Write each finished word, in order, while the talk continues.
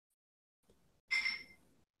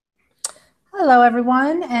Hello,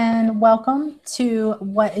 everyone, and welcome to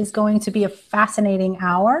what is going to be a fascinating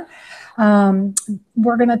hour.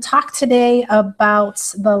 We're going to talk today about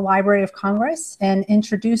the Library of Congress and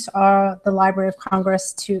introduce the Library of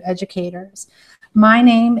Congress to educators. My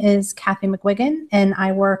name is Kathy McGuigan, and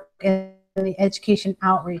I work in the Education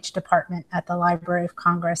Outreach Department at the Library of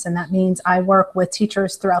Congress, and that means I work with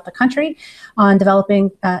teachers throughout the country on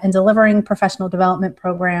developing and delivering professional development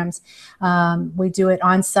programs. We do it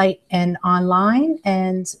on site and online,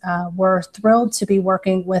 and we're thrilled to be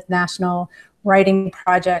working with National Writing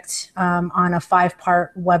Project on a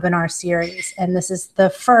 5-part webinar series. And this is the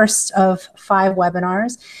first of 5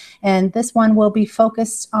 webinars. And this one will be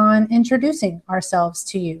focused on introducing ourselves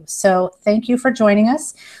to you. So thank you for joining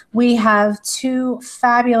us. We have 2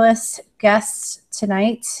 fabulous guests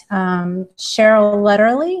tonight. Cheryl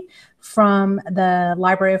Letterly from the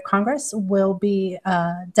Library of Congress will be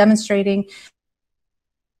demonstrating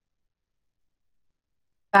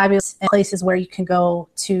fabulous places where you can go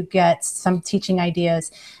to get some teaching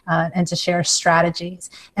ideas and to share strategies.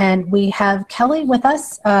 And we have Kelly with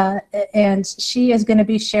us, and she is going to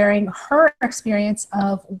be sharing her experience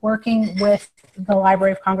of working with the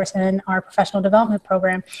Library of Congress in our professional development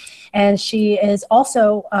program. And she is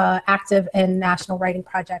also active in National Writing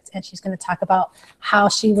Project, and she's going to talk about how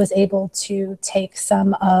she was able to take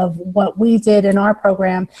some of what we did in our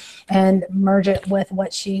program and merge it with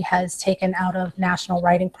what she has taken out of National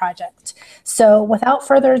Writing Project. So without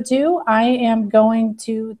further ado, I am going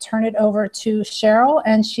to turn it over to Cheryl,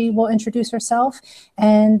 and she will introduce herself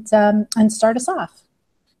and start us off.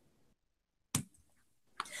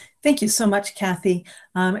 Thank you so much, Kathy.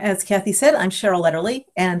 As Kathy said, I'm Cheryl Letterly,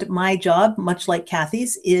 and my job, much like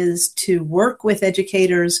Kathy's, is to work with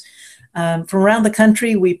educators from around the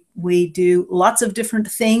country. We do lots of different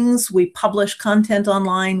things. We publish content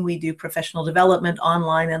online. We do professional development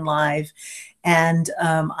online and live. And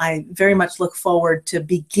I very much look forward to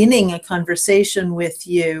beginning a conversation with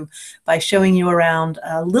you by showing you around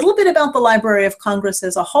a little bit about the Library of Congress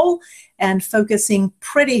as a whole and focusing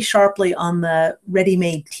pretty sharply on the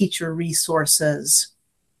ready-made teacher resources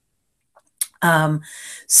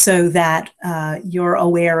so that you're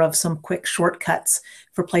aware of some quick shortcuts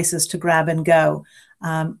for places to grab and go.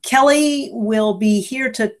 Kelly will be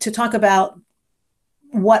here to talk about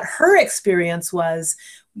what her experience was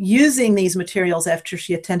using these materials after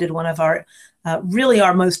she attended one of our really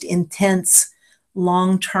our most intense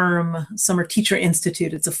long-term Summer Teacher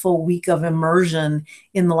Institute. It's a full week of immersion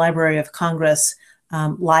in the Library of Congress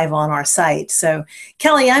live on our site. So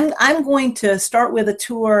Kelly, I'm going to start with a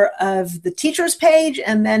tour of the teachers page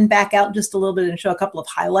and then back out just a little bit and show a couple of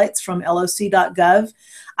highlights from loc.gov.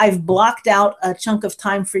 I've blocked out a chunk of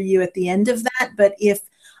time for you at the end of that, but if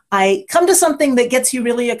I come to something that gets you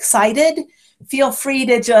really excited, feel free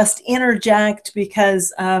to just interject,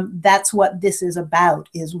 because that's what this is about,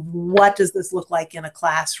 is what does this look like in a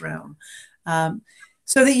classroom?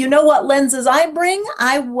 So that you know what lenses I bring.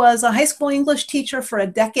 I was a high school English teacher for a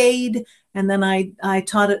decade, and then I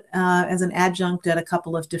taught it as an adjunct at a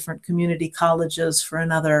couple of different community colleges for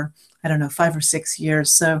another, I don't know, 5 or 6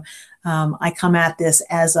 years. So I come at this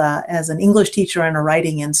as an English teacher and a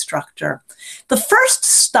writing instructor. The first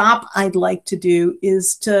stop I'd like to do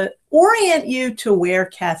is to orient you to where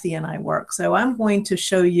Kathy and I work. So I'm going to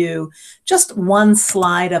show you just one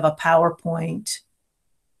slide of a PowerPoint.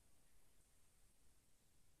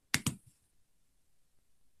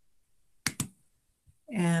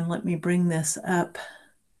 And let me bring this up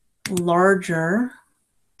larger.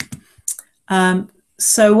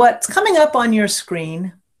 So what's coming up on your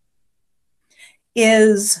screen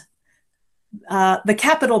is the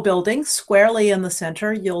Capitol building squarely in the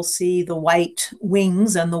center. You'll see the white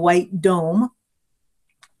wings and the white dome.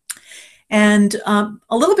 And a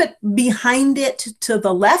little bit behind it to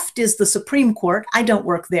the left is the Supreme Court. I don't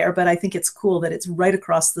work there, but I think it's cool that it's right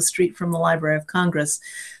across the street from the Library of Congress.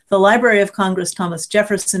 The Library of Congress Thomas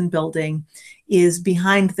Jefferson building is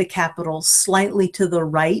behind the Capitol, slightly to the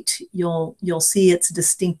right. You'll see its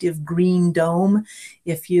distinctive green dome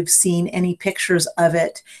if you've seen any pictures of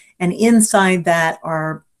it. And inside that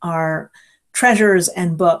are treasures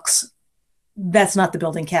and books. That's not the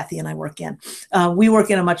building Kathy and I work in. We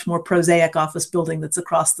work in a much more prosaic office building that's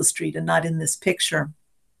across the street and not in this picture.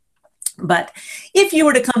 But if you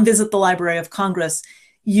were to come visit the Library of Congress,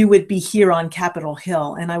 you would be here on Capitol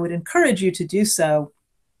Hill, and I would encourage you to do so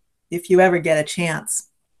if you ever get a chance.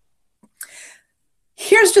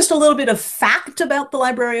 Here's just a little bit of fact about the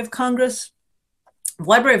Library of Congress. The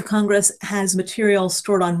Library of Congress has materials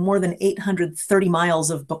stored on more than 830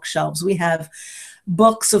 miles of bookshelves. We have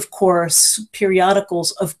books, of course,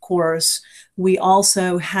 periodicals, of course. We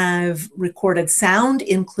also have recorded sound,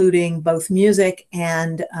 including both music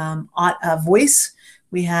and voice.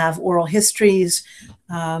 We have oral histories.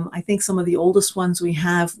 I think some of the oldest ones we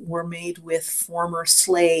have were made with former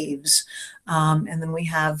slaves. And then we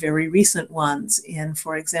have very recent ones in,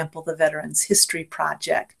 for example, the Veterans History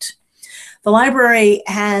Project. The library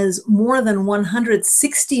has more than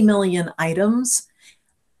 160 million items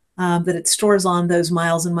that it stores on those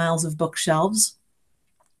miles and miles of bookshelves.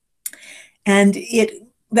 And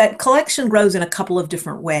that collection grows in a couple of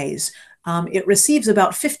different ways. It receives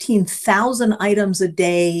about 15,000 items a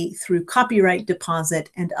day through copyright deposit,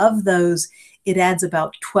 and of those, it adds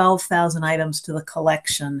about 12,000 items to the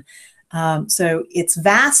collection. So it's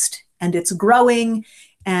vast and it's growing,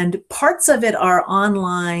 and parts of it are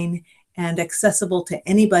online and accessible to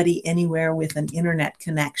anybody anywhere with an internet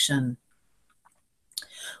connection.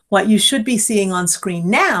 What you should be seeing on screen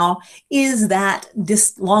now is that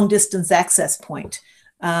long distance access point.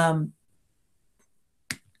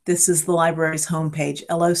 This is the library's homepage,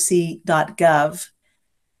 loc.gov.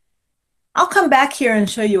 I'll come back here and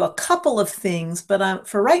show you a couple of things, but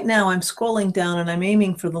for right now, I'm scrolling down and I'm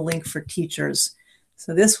aiming for the link for teachers.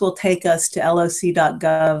 So this will take us to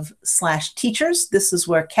loc.gov/teachers. This is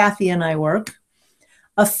where Kathy and I work.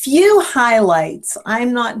 A few highlights.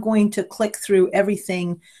 I'm not going to click through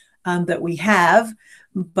everything that we have,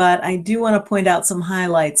 but I do want to point out some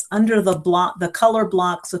highlights. Under the color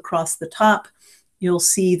blocks across the top, you'll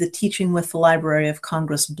see the Teaching with the Library of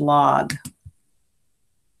Congress blog.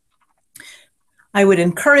 I would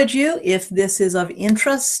encourage you, if this is of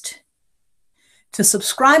interest, to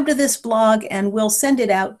subscribe to this blog, and we'll send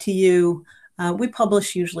it out to you. We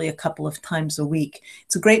publish usually a couple of times a week.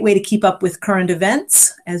 It's a great way to keep up with current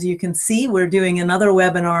events. As you can see, we're doing another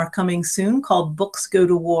webinar coming soon called Books Go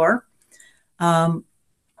to War,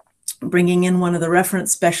 bringing in one of the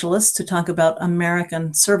reference specialists to talk about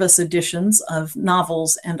American service editions of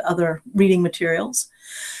novels and other reading materials,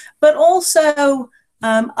 but also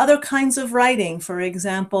other kinds of writing. For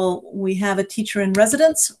example, we have a teacher in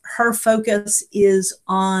residence. Her focus is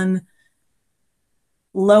on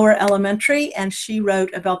lower elementary, and she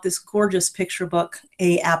wrote about this gorgeous picture book,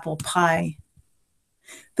 A Apple Pie.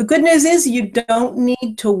 The good news is you don't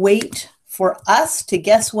need to wait for us to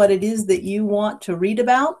guess what it is that you want to read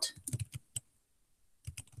about.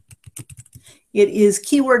 It is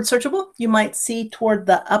keyword searchable. You might see toward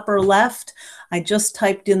the upper left, I just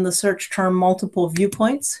typed in the search term multiple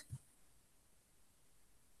viewpoints.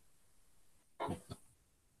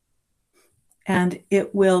 And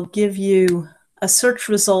it will give you a search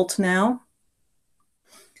result now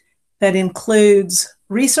that includes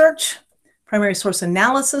research, primary source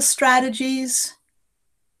analysis strategies,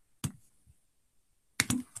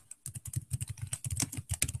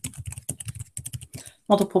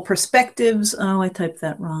 multiple perspectives. Oh, I typed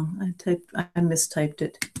that wrong. I mistyped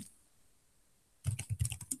it.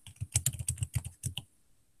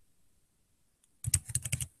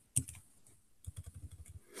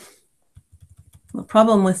 The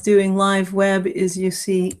problem with doing live web is you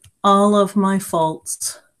see all of my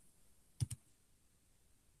faults.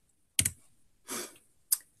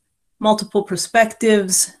 Multiple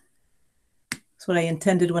perspectives, that's what I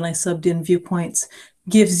intended when I subbed in viewpoints,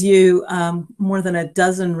 gives you more than a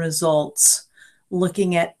dozen results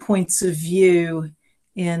looking at points of view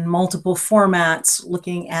in multiple formats,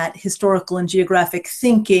 looking at historical and geographic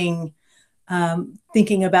thinking,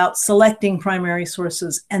 thinking about selecting primary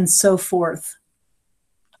sources, and so forth.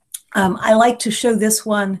 I like to show this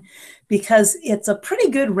one because it's a pretty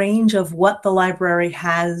good range of what the library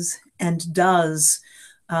has and does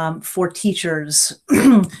for teachers.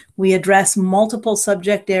 We address multiple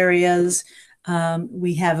subject areas.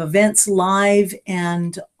 We have events live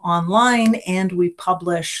and online, and we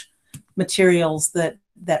publish materials that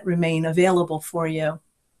remain available for you.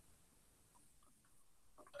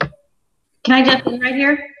 Can I jump in right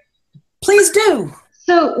here? Please do.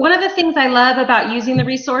 So one of the things I love about using the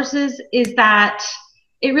resources is that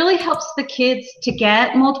it really helps the kids to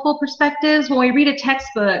get multiple perspectives. When we read a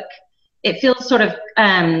textbook, it feels sort of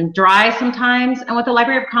dry sometimes. And what the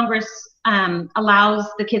Library of Congress allows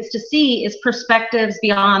the kids to see is perspectives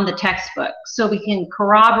beyond the textbook. So we can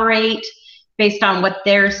corroborate based on what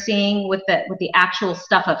they're seeing with the actual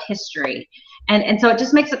stuff of history. And so it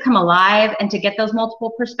just makes it come alive, and to get those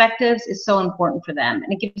multiple perspectives is so important for them.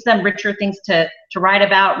 And it gives them richer things to write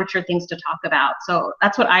about, richer things to talk about. So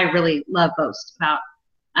that's what I really love most about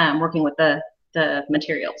working with the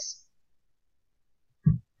materials.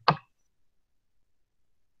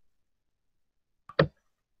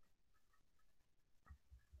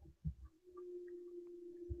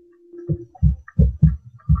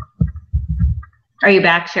 Are you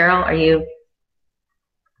back, Cheryl? Are you?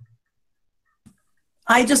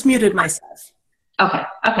 I just muted myself. Okay.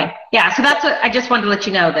 Okay. Yeah. So that's what I just wanted to let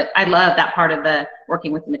you know, that I love that part of the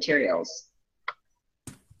working with the materials.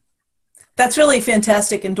 That's really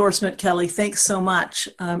fantastic endorsement, Kelly. Thanks so much.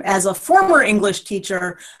 As a former English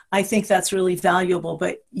teacher, I think that's really valuable,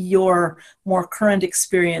 but your more current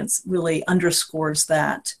experience really underscores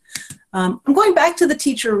that. I'm going back to the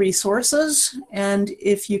teacher resources, and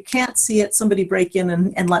if you can't see it, somebody break in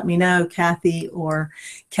and let me know, Kathy or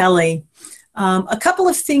Kelly. A couple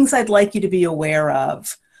of things I'd like you to be aware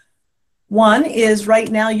of. One is right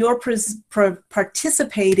now you're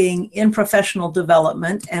participating in professional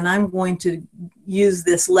development, and I'm going to use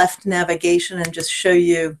this left navigation and just show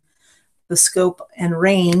you the scope and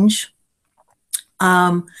range.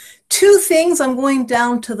 Two things, I'm going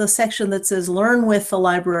down to the section that says Learn with the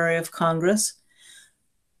Library of Congress.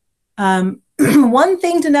 One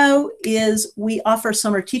thing to know is we offer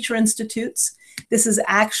summer teacher institutes. This is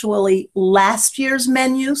actually last year's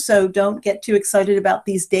menu, so don't get too excited about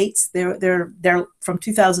these dates. They're from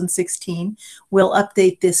 2016. We'll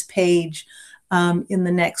update this page in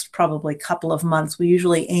the next probably couple of months. We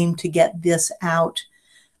usually aim to get this out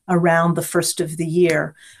around the first of the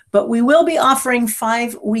year. But we will be offering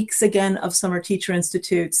 5 weeks again of Summer Teacher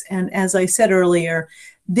Institutes. And as I said earlier,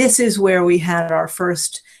 this is where we had our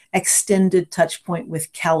first extended touch point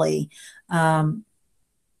with Kelly.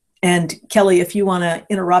 And Kelly, if you want to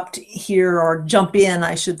interrupt here or jump in,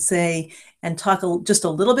 I should say, and talk just a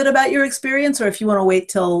little bit about your experience, or if you want to wait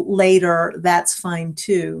till later, that's fine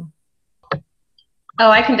too.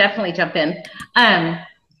 Oh, I can definitely jump in.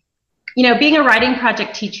 You know, being a writing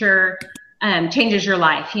project teacher changes your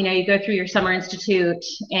life. You know, you go through your summer institute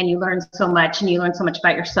and you learn so much, and you learn so much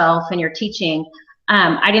about yourself and your teaching.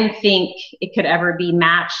 I didn't think it could ever be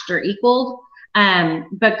matched or equaled.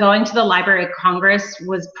 But going to the Library of Congress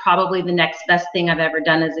was probably the next best thing I've ever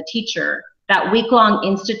done as a teacher. That week-long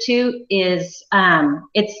institute is,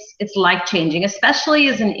 it's life-changing, especially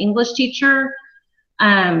as an English teacher.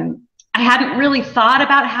 I hadn't really thought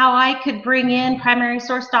about how I could bring in primary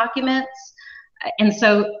source documents. And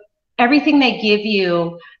so everything they give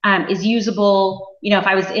you is usable. You know, if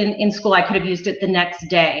I was in school, I could have used it the next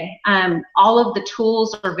day. All of the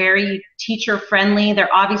tools are very teacher friendly.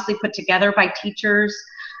 They're obviously put together by teachers.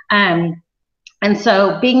 And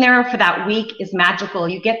so being there for that week is magical.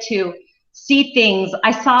 You get to see things.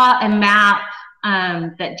 I saw a map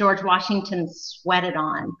that George Washington sweated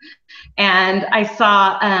on. And I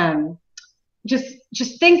saw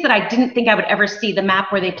just things that I didn't think I would ever see. The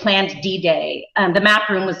map where they planned D-Day. The map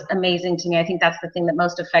room was amazing to me. I think that's the thing that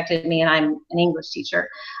most affected me, and I'm an English teacher.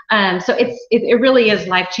 So it really is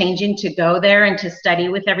life-changing to go there and to study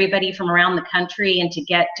with everybody from around the country and to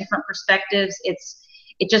get different perspectives.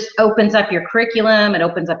 It just opens up your curriculum. It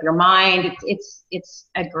opens up your mind. It's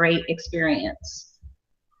a great experience.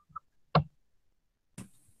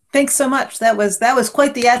 Thanks so much. That was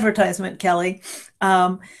quite the advertisement, Kelly.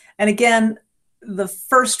 And again, the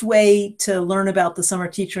first way to learn about the Summer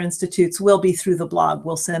Teacher Institutes will be through the blog.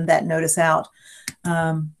 We'll send that notice out.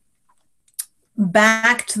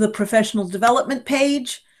 Back to the professional development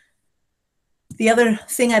page. The other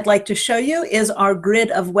thing I'd like to show you is our grid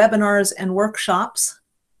of webinars and workshops.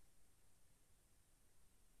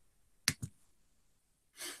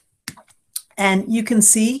 And you can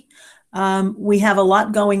see we have a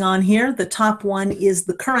lot going on here. The top one is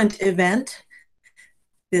the current event,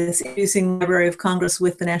 this Introducing the Library of Congress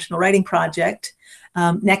with the National Writing Project.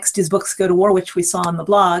 Next is Books Go to War, which we saw on the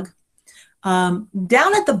blog. Down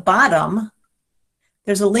at the bottom,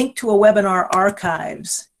 there's a link to a webinar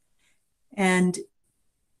archives. And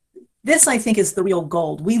this, I think, is the real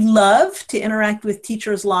gold. We love to interact with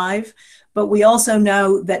teachers live, but we also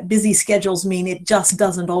know that busy schedules mean it just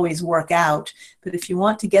doesn't always work out. But if you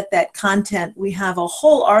want to get that content, we have a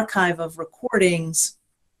whole archive of recordings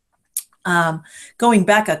going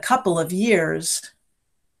back a couple of years,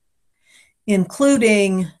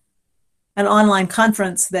 including an online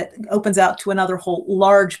conference that opens out to another whole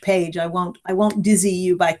large page. I won't dizzy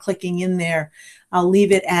you by clicking in there. I'll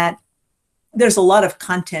leave it at, there's a lot of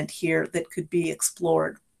content here that could be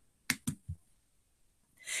explored.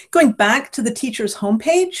 Going back to the teacher's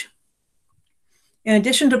homepage, in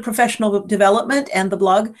addition to professional development and the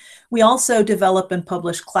blog, we also develop and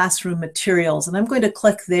publish classroom materials. And I'm going to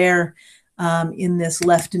click there in this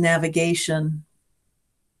left navigation.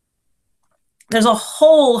 There's a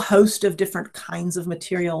whole host of different kinds of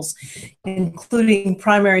materials, including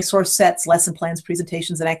primary source sets, lesson plans,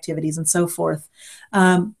 presentations, and activities, and so forth.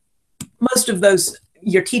 Most of those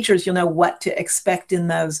your teachers, you'll know what to expect in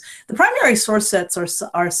those. The primary source sets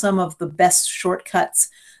are some of the best shortcuts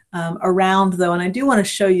around, though, and I do want to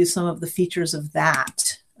show you some of the features of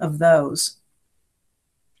those.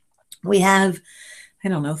 We have, I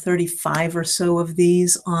don't know, 35 or so of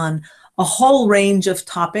these on a whole range of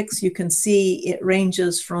topics. You can see it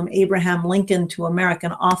ranges from Abraham Lincoln to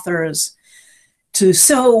American authors, to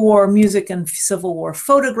Civil War music and Civil War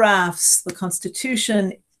photographs, the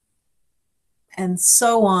Constitution, and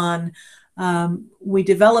so on. We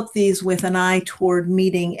developed these with an eye toward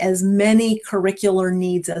meeting as many curricular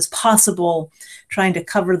needs as possible, trying to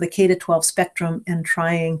cover the K-12 spectrum and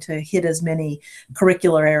trying to hit as many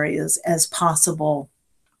curricular areas as possible.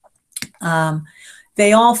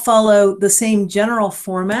 They all follow the same general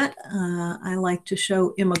format. I like to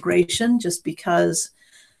show immigration just because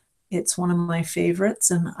it's one of my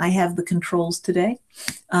favorites and I have the controls today.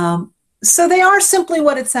 So they are simply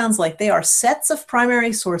what it sounds like. They are sets of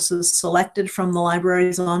primary sources selected from the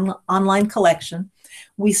library's online collection.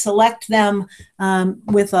 We select them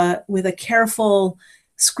with a careful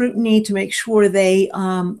scrutiny to make sure they,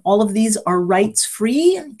 all of these are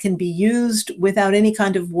rights-free, can be used without any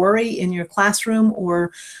kind of worry in your classroom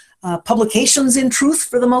or publications in truth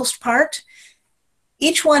for the most part.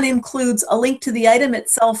 Each one includes a link to the item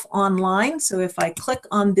itself online. So if I click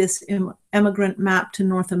on this immigrant map to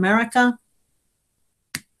North America,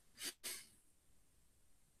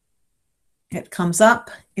 it comes up.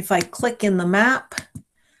 If I click in the map,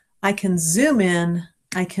 I can zoom in,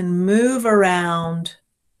 I can move around,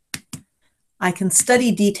 I can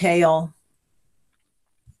study detail,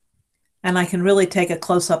 and I can really take a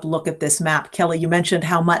close-up look at this map. Kelly, you mentioned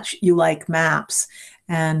how much you like maps.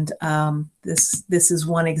 And this is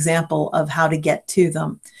one example of how to get to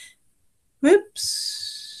them.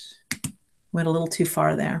 Whoops, went a little too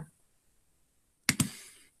far there.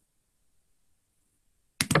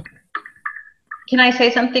 Can I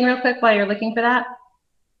say something real quick while you're looking for that?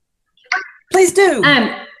 Please do.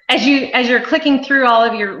 As you're clicking through all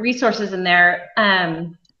of your resources in there,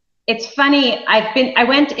 it's funny. I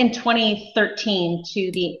went in 2013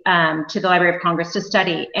 to the Library of Congress to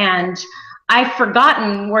study, and I've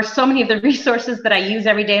forgotten where so many of the resources that I use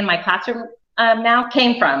every day in my classroom now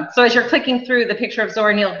came from. So as you're clicking through the picture of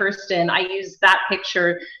Zora Neale Hurston, I use that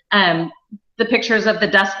picture, the pictures of the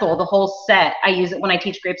Dust Bowl, the whole set. I use it when I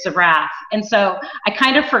teach Grapes of Wrath. And so I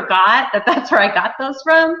kind of forgot that that's where I got those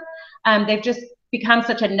from. They've just become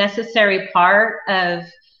such a necessary part of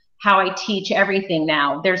how I teach everything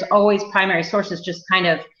now. There's always primary sources just kind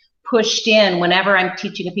of pushed in whenever I'm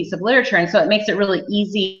teaching a piece of literature. And so it makes it really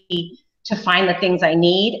easy to find the things I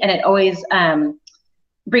need, and it always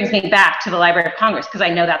brings me back to the Library of Congress because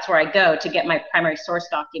I know that's where I go to get my primary source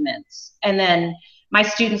documents. And then my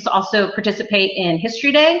students also participate in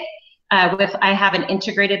History Day. I have an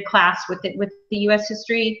integrated class with the U.S.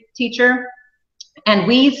 history teacher, and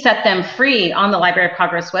we set them free on the Library of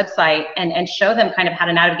Congress website and show them kind of how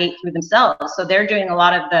to navigate through themselves. So they're doing a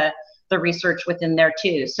lot of the research within there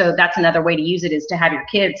too. So that's another way to use it, is to have your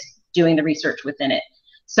kids doing the research within it.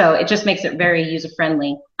 So it just makes it very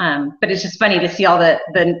user-friendly. But it's just funny to see all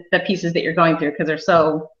the pieces that you're going through because they're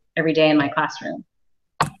so every day in my classroom.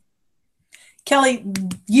 Kelly,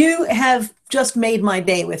 you have just made my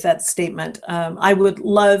day with that statement. I would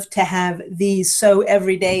love to have these so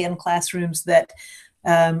every day in classrooms that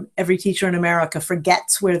every teacher in America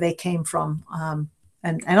forgets where they came from.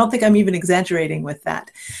 And I don't think I'm even exaggerating with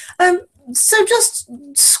that. So just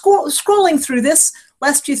scrolling through this,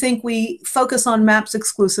 lest you think we focus on maps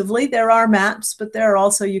exclusively, there are maps, but there are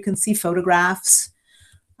also, you can see photographs.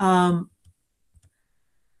 The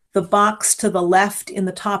box to the left in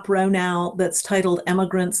the top row now that's titled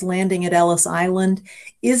Emigrants Landing at Ellis Island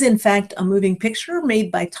is in fact a moving picture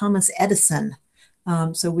made by Thomas Edison.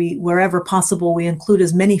 So wherever possible, we include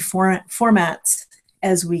as many formats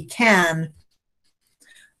as we can,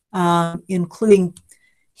 including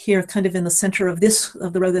here kind of in the center of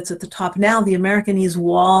the row that's at the top now. The Americanese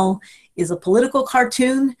Wall is a political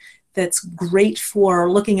cartoon that's great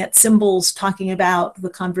for looking at symbols, talking about the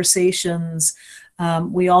conversations.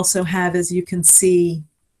 We also have, as you can see,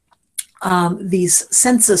 these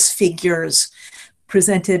census figures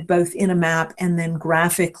presented both in a map and then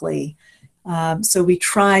graphically. So we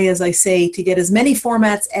try, as I say, to get as many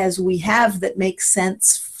formats as we have that make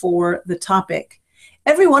sense for the topic.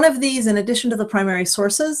 Every one of these, in addition to the primary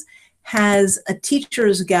sources, has a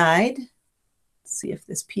teacher's guide. Let's see if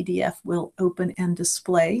this PDF will open and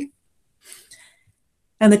display.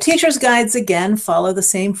 And the teacher's guides, again, follow the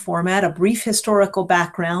same format, a brief historical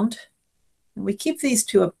background. And we keep these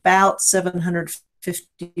to about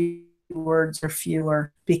 750 words or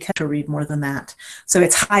fewer, because to read more than that. So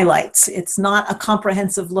it's highlights. It's not a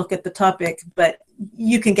comprehensive look at the topic, but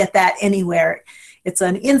you can get that anywhere. It's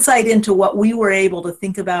an insight into what we were able to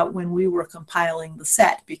think about when we were compiling the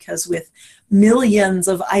set, because with millions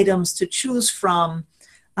of items to choose from,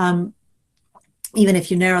 even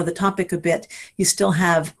if you narrow the topic a bit, you still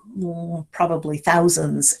have probably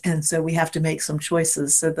thousands, and so we have to make some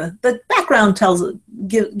choices. So the background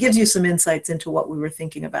gives you some insights into what we were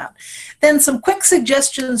thinking about. Then some quick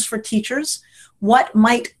suggestions for teachers. What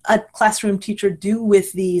might a classroom teacher do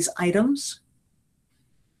with these items?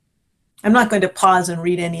 I'm not going to pause and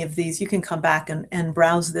read any of these. You can come back and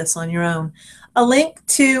browse this on your own. A link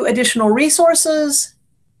to additional resources.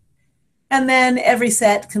 And then every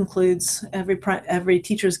set concludes, every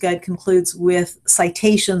teacher's guide concludes with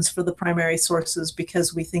citations for the primary sources,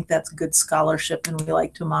 because we think that's good scholarship and we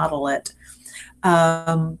like to model it.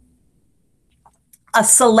 A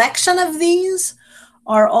selection of these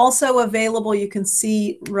are also available. You can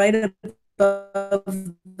see right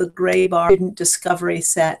above the gray bar, Student Discovery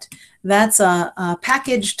Set. That's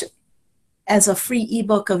packaged as a free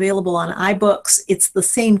ebook available on iBooks. It's the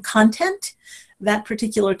same content. That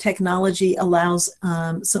particular technology allows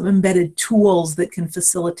some embedded tools that can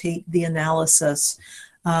facilitate the analysis.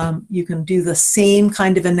 You can do the same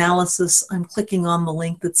kind of analysis. I'm clicking on the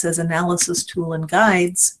link that says Analysis Tool and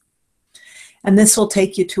Guides. And this will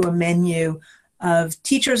take you to a menu of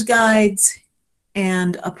teacher's guides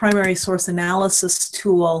and a primary source analysis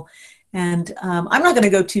tool. And I'm not going to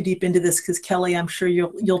go too deep into this because, Kelly, I'm sure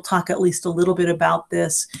you'll talk at least a little bit about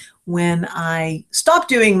this when I stop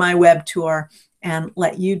doing my web tour and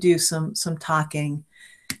let you do some talking.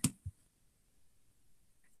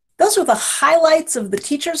 Those are the highlights of the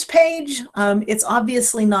teacher's page. It's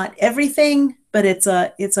obviously not everything, but it's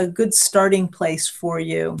a good starting place for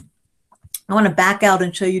you. I want to back out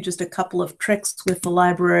and show you just a couple of tricks with the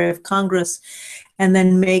Library of Congress, and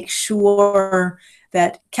then make sure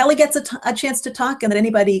that Kelly gets a chance to talk, and that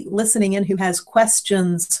anybody listening in who has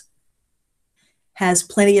questions has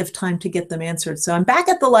plenty of time to get them answered. So I'm back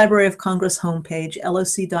at the Library of Congress homepage,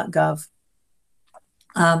 loc.gov.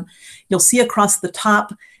 You'll see across the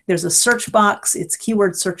top, there's a search box. It's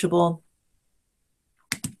keyword searchable.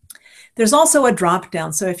 There's also a drop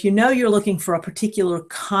down. So if you know you're looking for a particular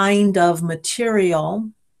kind of material,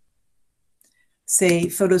 say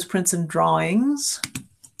photos, prints, and drawings,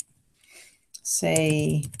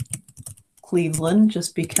 say Cleveland,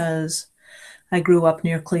 just because I grew up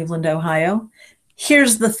near Cleveland, Ohio.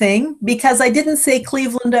 Here's the thing, because I didn't say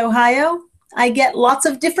Cleveland, Ohio, I get lots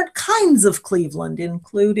of different kinds of Cleveland,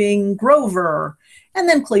 including Grover, and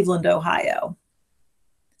then Cleveland, Ohio.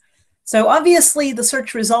 So obviously the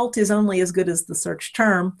search result is only as good as the search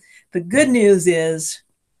term. The good news is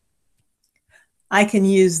I can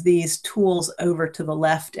use these tools over to the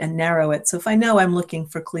left and narrow it. So if I know I'm looking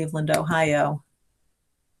for Cleveland, Ohio,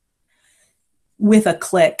 with a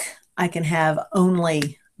click, I can have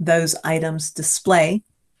only those items display.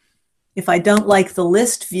 If I don't like the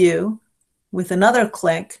list view, with another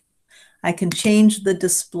click, I can change the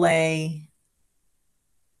display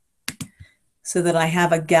so that I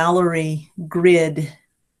have a gallery grid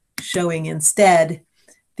showing instead.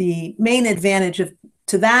 The main advantage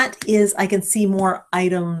to that is I can see more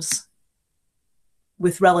items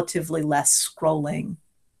with relatively less scrolling.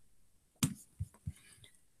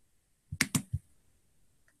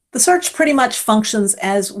 The search pretty much functions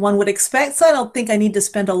as one would expect, so I don't think I need to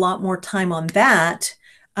spend a lot more time on that.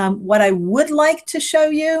 What I would like to show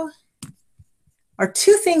you are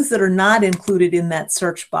two things that are not included in that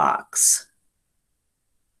search box.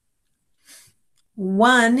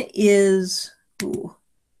 One is the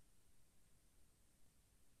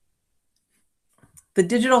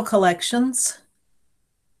digital collections.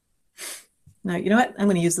 Now, you know what? I'm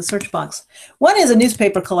going to use the search box. One is a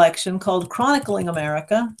newspaper collection called Chronicling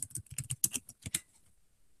America.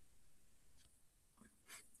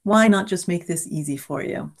 Why not just make this easy for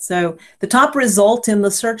you? So the top result in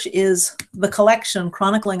the search is the collection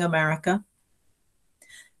Chronicling America.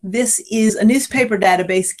 This is a newspaper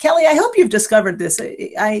database. Kelly, I hope you've discovered this.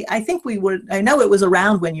 I think I know it was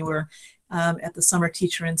around when you were at the Summer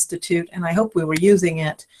Teacher Institute, and I hope we were using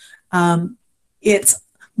it. It's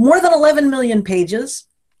more than 11 million pages,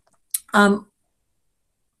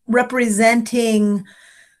 representing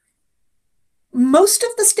most of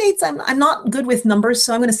the states. I'm not good with numbers,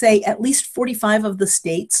 so I'm going to say at least 45 of the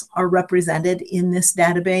states are represented in this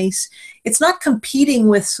database. It's not competing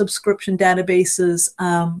with subscription databases.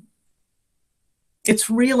 It's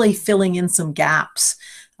really filling in some gaps.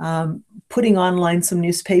 putting online some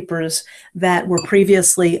newspapers that were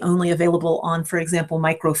previously only available on, for example,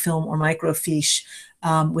 microfilm or microfiche,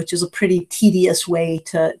 which is a pretty tedious way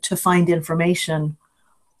to find information.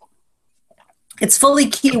 It's fully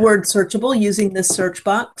keyword searchable using this search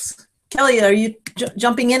box. Kelly, are you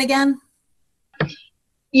jumping in again?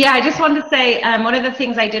 Yeah, I just wanted to say one of the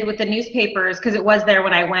things I did with the newspapers, because it was there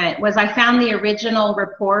when I went, was I found the original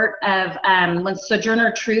report of when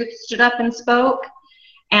Sojourner Truth stood up and spoke,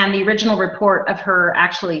 and the original report of her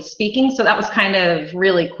actually speaking. So that was kind of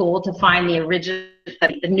really cool to find the original,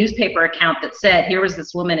 the newspaper account that said, here was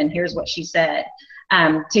this woman and here's what she said.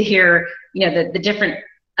 To hear, you know, the different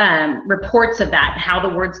reports of that, how the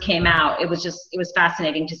words came out. It was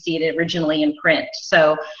fascinating to see it originally in print.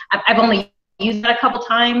 So I've only used that a couple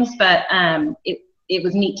times, but it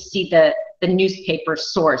was neat to see the newspaper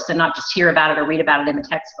source and not just hear about it or read about it in the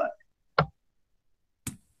textbook.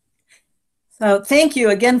 So thank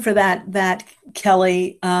you again for that,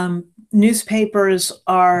 Kelly. Newspapers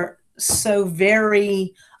are so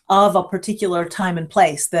very of a particular time and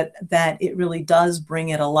place that it really does bring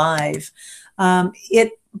it alive.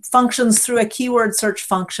 It functions through a keyword search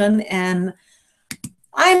function, and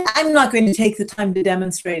I'm not going to take the time to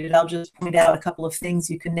demonstrate it. I'll just point out a couple of things.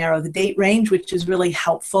 You can narrow the date range, which is really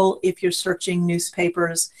helpful if you're searching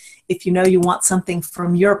newspapers. If you know you want something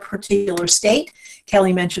from your particular state,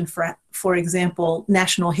 Kelly mentioned, for example,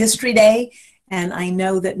 National History Day, and I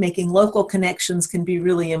know that making local connections can be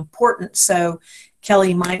really important. So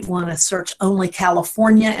Kelly might want to search only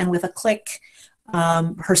California, and with a click,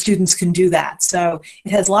 her students can do that. So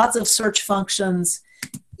it has lots of search functions.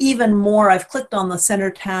 Even more, I've clicked on the center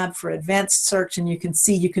tab for advanced search, and you can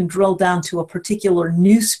see you can drill down to a particular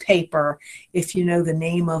newspaper if you know the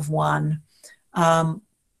name of one.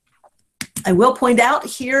 I will point out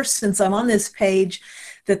here, since I'm on this page,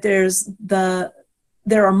 that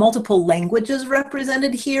there are multiple languages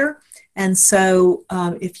represented here. And so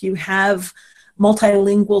if you have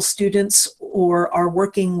multilingual students or are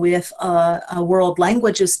working with a world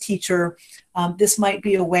languages teacher, this might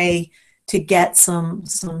be a way to get some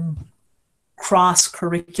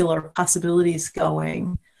cross-curricular possibilities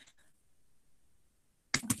going.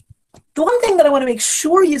 The one thing that I want to make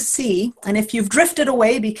sure you see, and if you've drifted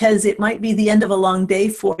away because it might be the end of a long day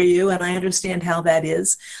for you, and I understand how that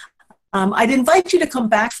is, I'd invite you to come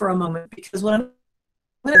back for a moment, because what I'm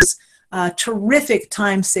doing is a terrific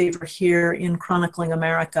time saver here in Chronicling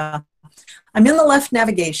America. I'm in the left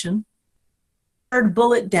navigation. Third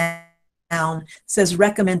bullet down says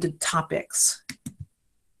recommended topics.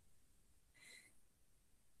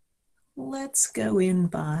 Let's go in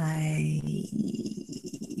by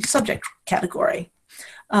subject category.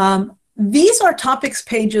 These are topics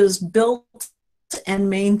pages built and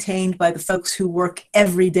maintained by the folks who work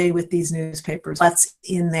every day with these newspapers. That's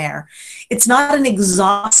in there. It's not an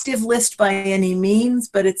exhaustive list by any means,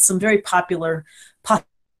 but it's some very popular. For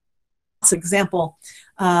example,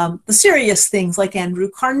 the serious things like Andrew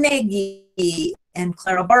Carnegie and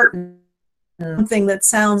Clara Barton. Something that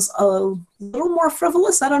sounds a little more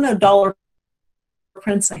frivolous. I don't know, dollar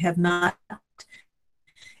prints. I have not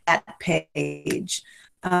that page.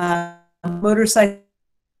 Motorcycle,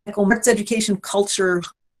 arts, education, culture.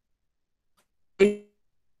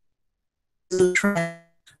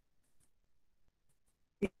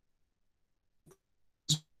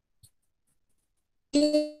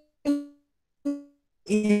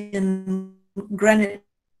 In Greenwich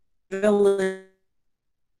Village.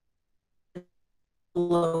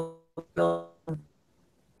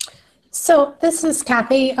 So this is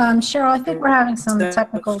Kathy. Cheryl, I think we're having some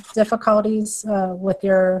technical difficulties with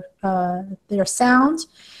your sound.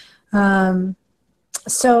 But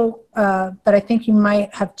I think you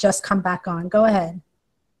might have just come back on. Go ahead.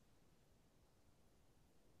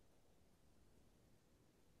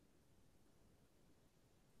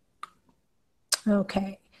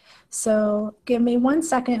 Okay. So give me 1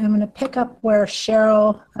 second. I'm going to pick up where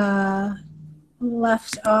Cheryl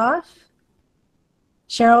left off.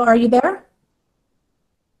 Cheryl, are you there?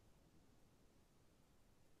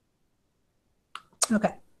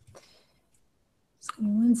 Okay. Just give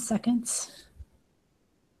me 1 second.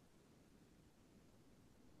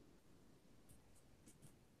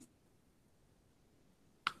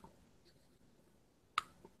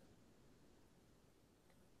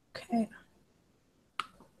 Okay.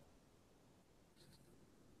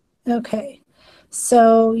 Okay,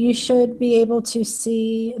 so you should be able to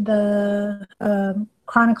see the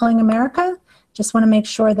Chronicling America. Just want to make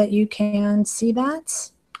sure that you can see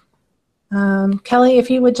that. Kelly,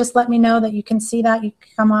 if you would just let me know that you can see that, you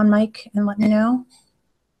can come on mic and let me know.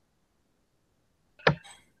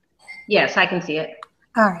 Yes, I can see it.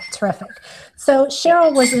 All right, terrific. So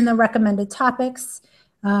Cheryl was in the recommended topics,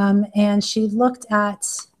 and she looked at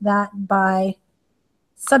that by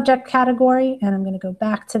subject category, and I'm going to go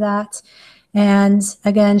back to that. And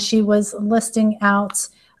again, she was listing out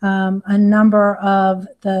a number of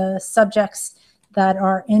the subjects that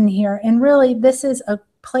are in here. And really, this is a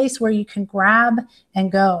place where you can grab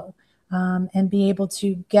and go and be able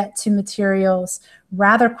to get to materials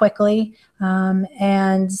rather quickly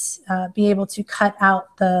and be able to cut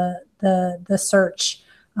out the search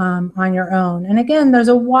on your own. And again, there's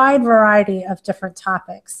a wide variety of different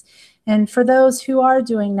topics. And for those who are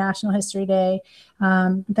doing National History Day,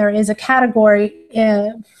 there is a category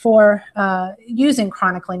for using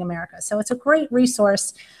Chronicling America. So it's a great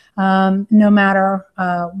resource no matter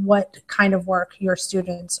what kind of work your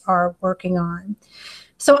students are working on.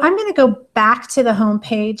 So I'm going to go back to the home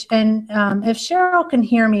page, and if Cheryl can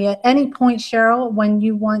hear me at any point, Cheryl, when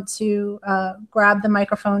you want to grab the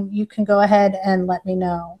microphone, you can go ahead and let me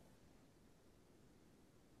know.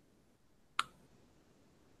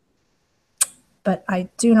 But I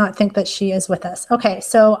do not think that she is with us. Okay,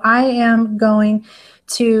 so I am going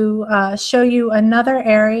to show you another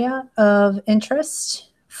area of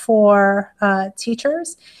interest for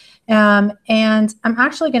teachers. And I'm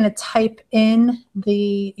actually going to type in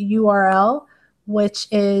the URL, which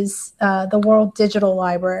is the World Digital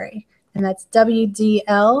Library, and that's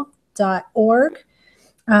wdl.org.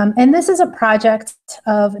 And this is a project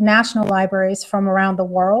of national libraries from around the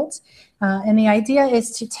world. And the idea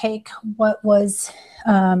is to take what was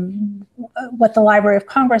what the Library of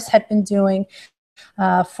Congress had been doing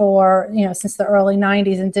for, since the early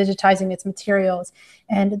 90s and digitizing its materials.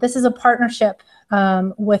 And this is a partnership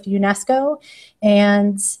with UNESCO,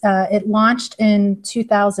 and it launched in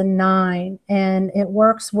 2009, and it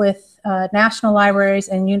works with national libraries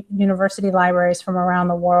and university libraries from around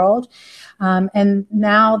the world. And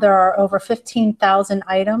now there are over 15,000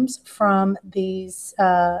 items from these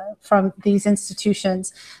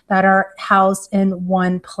institutions that are housed in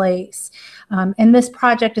one place. And this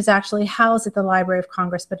project is actually housed at the Library of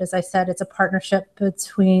Congress, but as I said, it's a partnership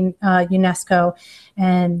between UNESCO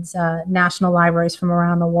and national libraries from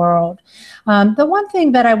around the world. The one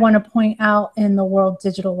thing that I want to point out in the World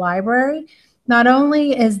Digital Library, not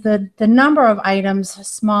only is the number of items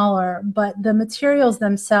smaller, but the materials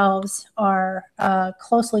themselves are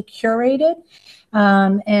closely curated.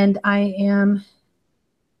 And I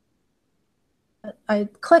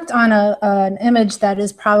clicked on an image that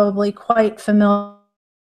is probably quite familiar.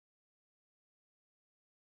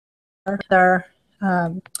 Their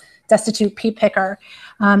destitute pea picker.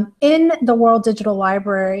 In the World Digital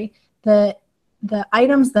Library, the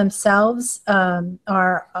items themselves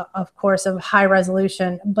are, of course, of high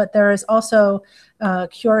resolution, but there is also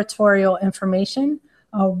curatorial information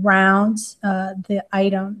around the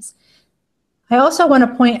items. I also want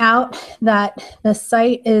to point out that the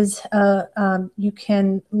site is, you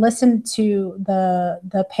can listen to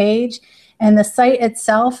the page, and the site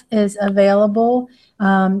itself is available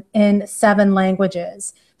in 7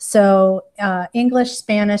 languages. So English,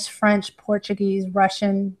 Spanish, French, Portuguese,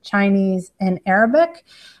 Russian, Chinese, and Arabic.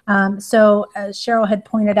 So as Cheryl had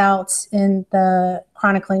pointed out in the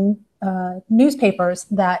chronicling newspapers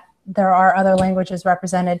that there are other languages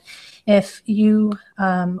represented. If you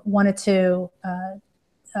wanted to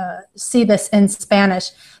see this in Spanish,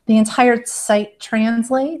 the entire site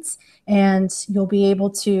translates, and you'll be able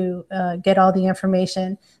to get all the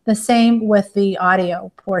information. The same with the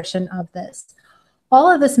audio portion of this. All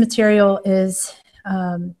of this material is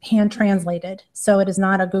hand translated, so it is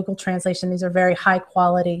not a Google translation. These are very high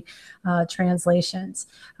quality translations.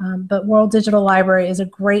 But World Digital Library is a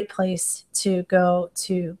great place to go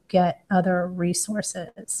to get other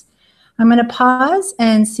resources. I'm going to pause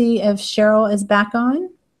and see if Cheryl is back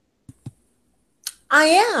on. I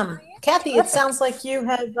am. Kathy, it sounds like you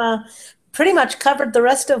have pretty much covered the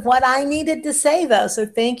rest of what I needed to say, though, so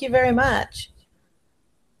thank you very much.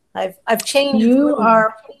 I've changed. You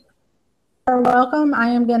are welcome. I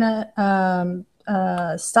am going to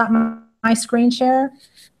stop my screen share,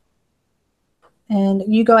 and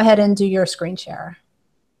you go ahead and do your screen share.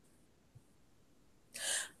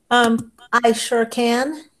 I sure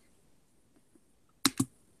can.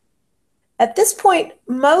 At this point,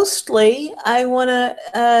 mostly, I want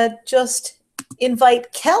to just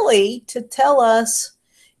invite Kelly to tell us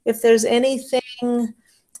if there's anything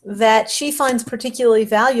that she finds particularly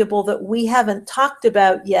valuable that we haven't talked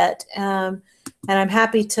about yet. And I'm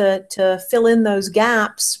happy to fill in those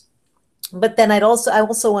gaps. But then I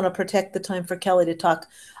also want to protect the time for Kelly to talk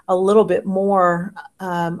a little bit more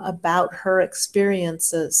about her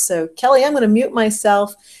experiences. So Kelly, I'm going to mute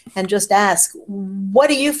myself and just ask, what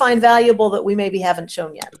do you find valuable that we maybe haven't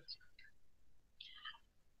shown yet?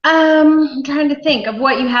 I'm trying to think of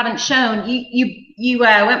what you haven't shown. You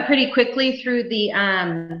went pretty quickly through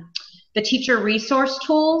the teacher resource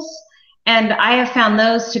tools, and I have found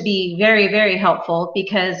those to be very, very helpful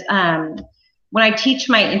because when I teach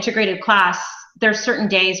my integrated class, there's certain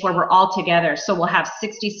days where we're all together. So we'll have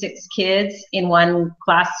 66 kids in one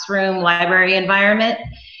classroom library environment.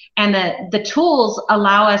 And the tools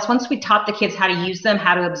allow us, once we taught the kids how to use them,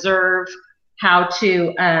 how to observe, how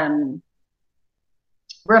to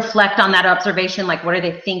reflect on that observation, like what are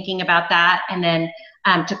they thinking about that, and then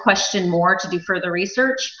to question more, to do further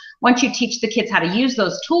research. Once you teach the kids how to use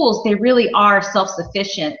those tools, they really are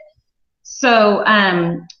self-sufficient. So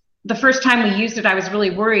the first time we used it, I was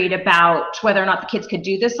really worried about whether or not the kids could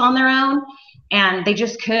do this on their own, and they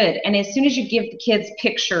just could. And as soon as you give the kids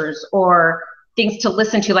pictures or things to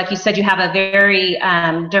listen to, like you said, you have a very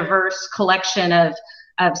diverse collection of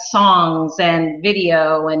songs and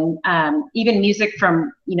video and even music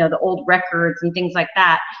from, you know, the old records and things like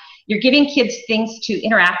that. You're giving kids things to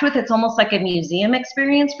interact with. It's almost like a museum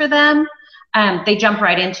experience for them. They jump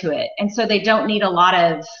right into it. And so they don't need a lot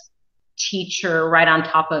of teacher right on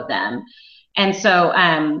top of them. And so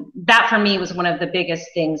that for me was one of the biggest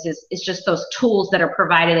things is just those tools that are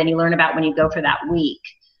provided and you learn about when you go for that week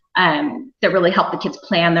that really help the kids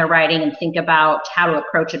plan their writing and think about how to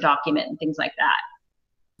approach a document and things like that.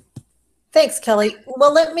 Thanks, Kelly.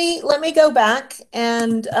 Well, let me go back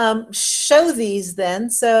and show these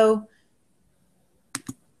then. So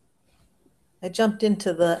I jumped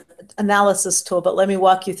into the analysis tool, but let me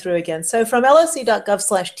walk you through again. So from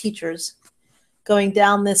loc.gov/teachers, going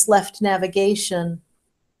down this left navigation,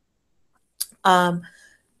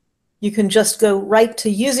 you can just go right to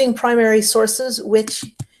using primary sources, which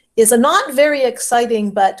is a not very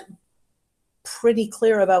exciting but pretty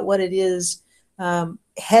clear about what it is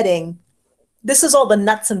heading. This is all the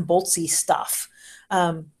nuts and boltsy stuff,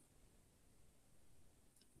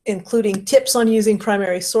 including tips on using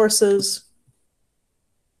primary sources,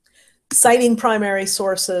 citing primary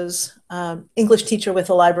sources, English teacher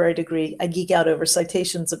with a library degree. I geek out over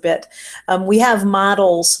citations a bit. We have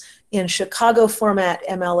models in Chicago format,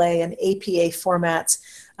 MLA, and APA formats.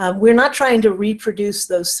 We're not trying to reproduce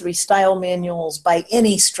those 3 style manuals by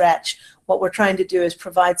any stretch. What we're trying to do is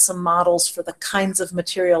provide some models for the kinds of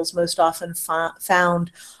materials most often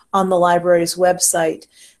found on the library's website.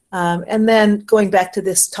 And then going back to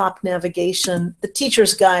this top navigation, the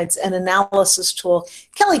teacher's guides and analysis tool.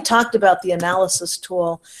 Kelly talked about the analysis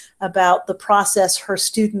tool, about the process her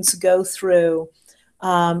students go through,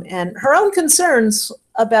 and her own concerns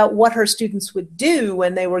about what her students would do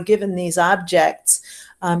when they were given these objects,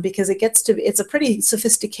 because it's a pretty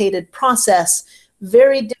sophisticated process,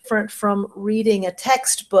 very different from reading a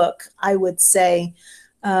textbook, I would say,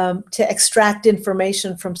 to extract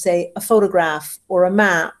information from, say, a photograph or a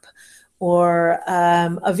map or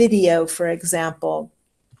a video, for example.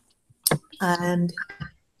 And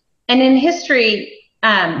in history,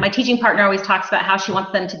 my teaching partner always talks about how she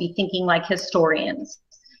wants them to be thinking like historians.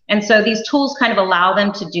 And so these tools kind of allow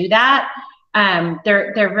them to do that.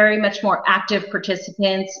 They're very much more active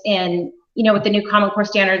participants in, you know, with the new Common Core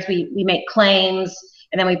standards, we make claims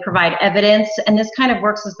and then we provide evidence. And this kind of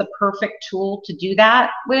works as the perfect tool to do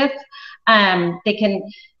that with.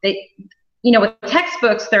 You know, with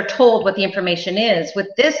textbooks, they're told what the information is. With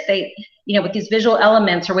this, you know, with these visual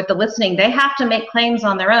elements or with the listening, they have to make claims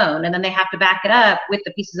on their own, and then they have to back it up with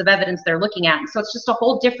the pieces of evidence they're looking at. So it's just a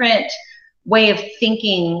whole different way of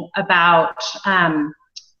thinking about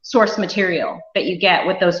source material that you get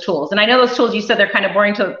with those tools. And I know those tools, you said they're kind of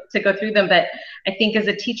boring to go through them, but I think as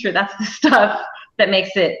a teacher, that's the stuff that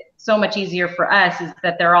makes it so much easier for us, is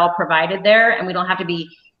that they're all provided there and we don't have to be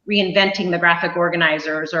reinventing the graphic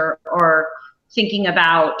organizers or thinking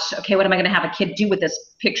about, okay, what am I going to have a kid do with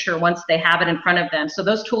this picture once they have it in front of them? So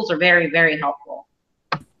those tools are very, very helpful.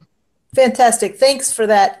 Fantastic. Thanks for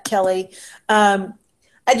that, Kelly.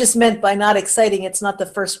 I just meant by not exciting, it's not the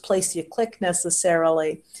first place you click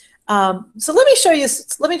necessarily. So let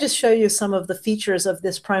me just show you some of the features of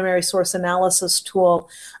this primary source analysis tool.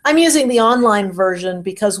 I'm using the online version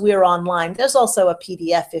because we're online. There's also a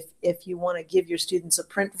PDF if you want to give your students a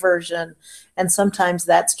print version, and sometimes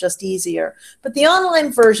that's just easier. But the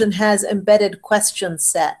online version has embedded question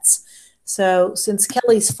sets. So since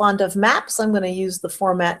Kelly's fond of maps, I'm going to use the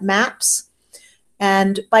format maps.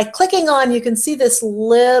 And by clicking on, you can see this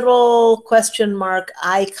little question mark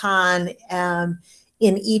icon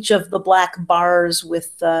in each of the black bars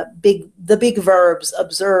with the big verbs,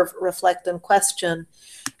 observe, reflect, and question.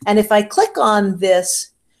 And if I click on this,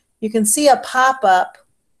 you can see a pop-up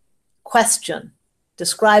question,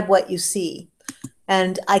 describe what you see.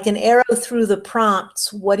 And I can arrow through the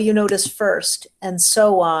prompts, what do you notice first, and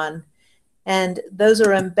so on. And those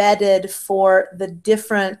are embedded for the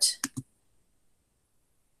different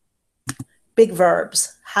big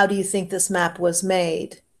verbs. How do you think this map was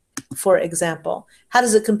made, for example? How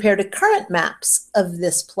does it compare to current maps of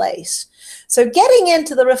this place? So getting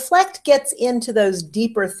into the reflect gets into those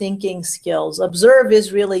deeper thinking skills. Observe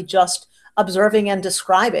is really just observing and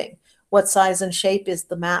describing. What size and shape is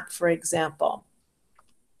the map, for example?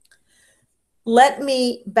 Let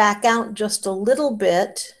me back out just a little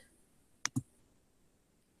bit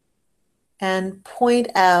and point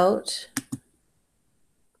out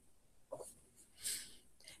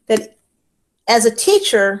that as a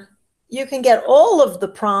teacher, you can get all of the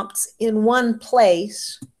prompts in one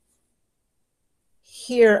place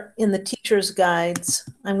here in the teacher's guides.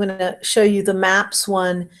 I'm going to show you the maps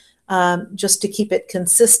one just to keep it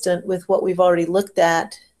consistent with what we've already looked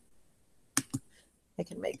at. I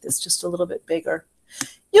can make this just a little bit bigger.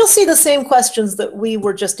 You'll see the same questions that we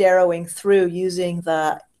were just arrowing through using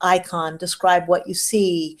the icon. Describe what you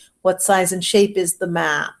see. What size and shape is the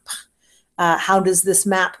map? How does this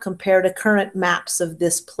map compare to current maps of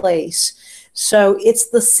this place? So it's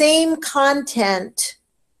the same content,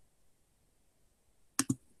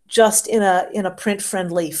 just in a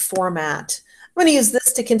print-friendly format. I'm going to use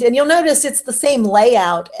this to continue. You'll notice it's the same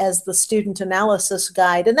layout as the student analysis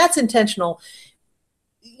guide, and that's intentional.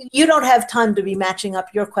 You don't have time to be matching up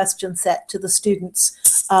your question set to the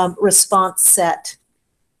student's response set.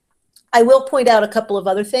 I will point out a couple of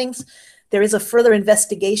other things. There is a further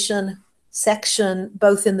investigation section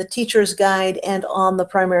both in the teacher's guide and on the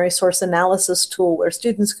primary source analysis tool where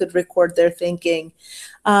students could record their thinking.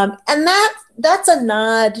 And that's a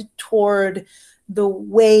nod toward the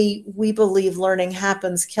way we believe learning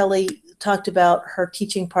happens. Kelly talked about her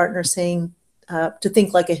teaching partner saying to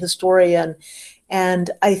think like a historian.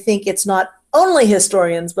 And I think it's not only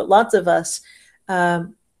historians, but lots of us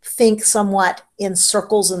think somewhat in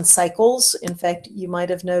circles and cycles. In fact, you might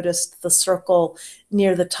have noticed the circle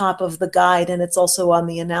near the top of the guide, and it's also on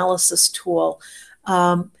the analysis tool,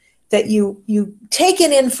 that you take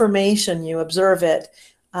in information, you observe it,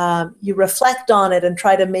 you reflect on it and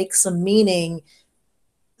try to make some meaning.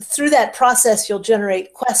 Through that process, you'll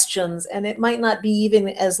generate questions, and it might not be even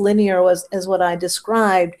as linear as what I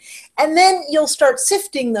described. And then you'll start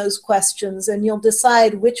sifting those questions, and you'll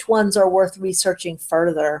decide which ones are worth researching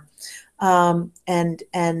further. And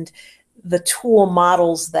the tool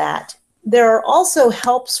models that. There are also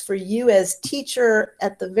helps for you as teacher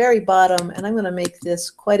at the very bottom, and I'm going to make this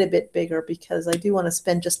quite a bit bigger because I do want to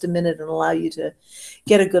spend just a minute and allow you to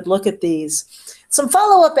get a good look at these. Some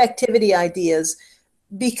follow-up activity ideas.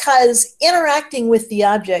 Because interacting with the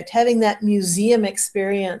object, having that museum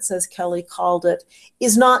experience, as Kelly called it,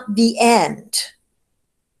 is not the end.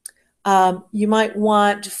 You might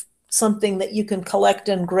want something that you can collect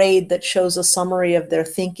and grade that shows a summary of their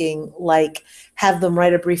thinking, like have them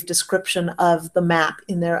write a brief description of the map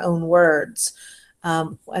in their own words,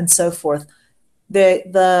 and so forth.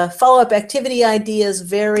 The follow-up activity ideas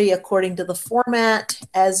vary according to the format,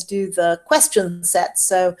 as do the question sets.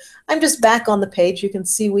 So I'm just back on the page. You can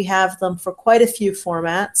see we have them for quite a few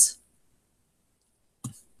formats.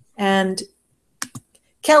 And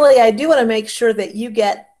Kelly, I do want to make sure that you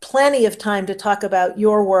get plenty of time to talk about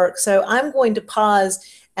your work. So I'm going to pause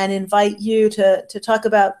and invite you to talk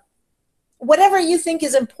about whatever you think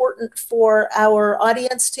is important for our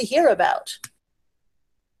audience to hear about.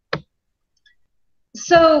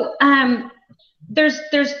 So there's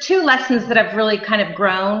two lessons that have really kind of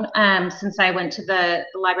grown since I went to the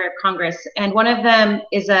Library of Congress, and one of them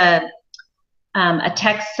is a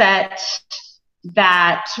text set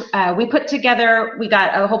that we put together. We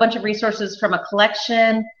got a whole bunch of resources from a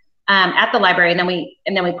collection at the library, and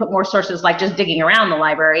then we put more sources, like just digging around the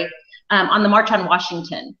library, on the March on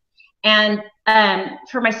Washington. And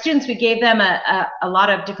for my students, we gave them a lot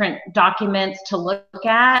of different documents to look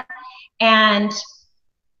at, and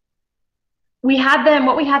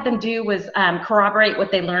what we had them do was corroborate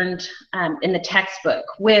what they learned in the textbook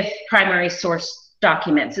with primary source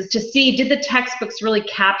documents, is to see, did the textbooks really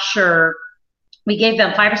capture, we gave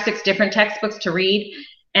them 5 or 6 different textbooks to read,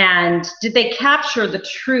 and did they capture the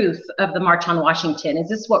truth of the March on Washington? Is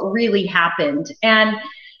this what really happened? And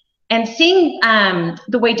seeing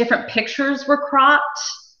the way different pictures were cropped,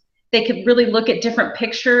 they could really look at different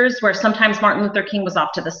pictures where sometimes Martin Luther King was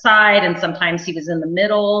off to the side and sometimes he was in the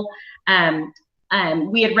middle.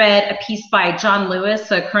 we had read a piece by John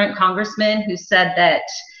Lewis, a current congressman, who said that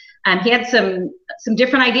he had some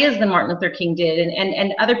different ideas than Martin Luther King did,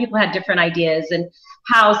 and other people had different ideas, and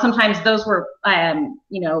how sometimes those were,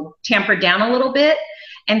 tampered down a little bit.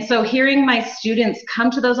 And so hearing my students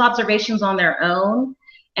come to those observations on their own,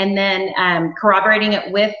 and then corroborating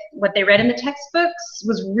it with what they read in the textbooks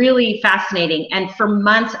was really fascinating. And for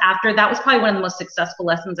months after, that was probably one of the most successful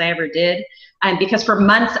lessons I ever did. Because for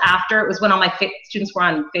months after, it was when all my students were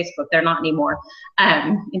on Facebook. They're not anymore.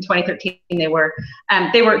 In 2013, they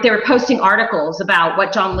were posting articles about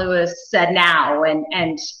what John Lewis said now,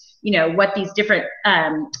 and what these different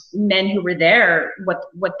men who were there,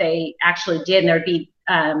 what they actually did. And there'd be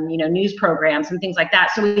news programs and things like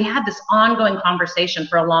that. So we had this ongoing conversation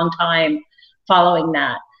for a long time following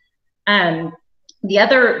that. The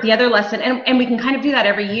other lesson, and we can kind of do that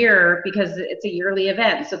every year because it's a yearly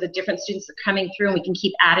event. So the different students are coming through, and we can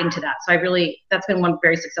keep adding to that. So that's been one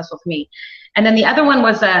very successful for me. And then the other one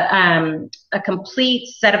was a complete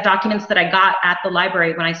set of documents that I got at the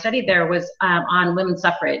library when I studied there, was on women's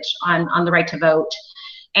suffrage, on the right to vote.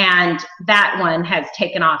 And that one has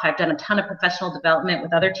taken off. I've done a ton of professional development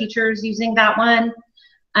with other teachers using that one.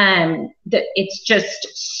 It's just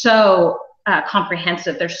so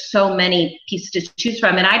comprehensive. There's so many pieces to choose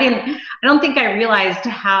from. And I don't think I realized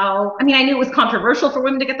how, I knew it was controversial for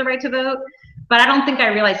women to get the right to vote, but I don't think I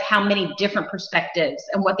realized how many different perspectives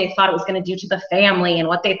and what they thought it was going to do to the family, and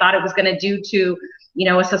what they thought it was going to do to,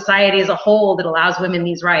 a society as a whole that allows women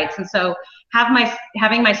these rights. And so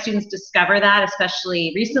having my students discover that,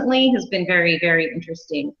 especially recently, has been very, very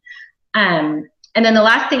interesting. And then the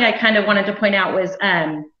last thing I kind of wanted to point out was,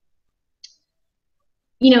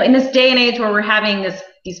 in this day and age where we're having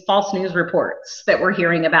these false news reports that we're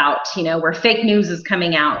hearing about, where fake news is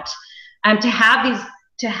coming out, to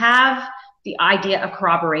have the idea of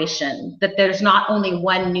corroboration, that there's not only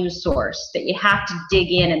one news source, that you have to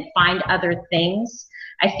dig in and find other things,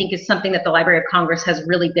 I think is something that the Library of Congress has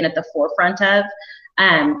really been at the forefront of.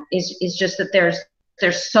 Is just that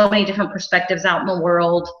there's so many different perspectives out in the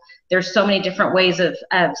world. There's so many different ways of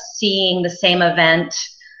seeing the same event,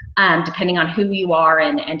 depending on who you are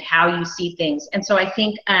and how you see things. And so I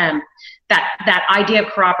think that idea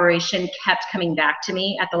of corroboration kept coming back to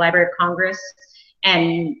me at the Library of Congress.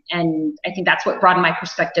 And I think that's what broadened my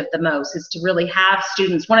perspective the most, is to really have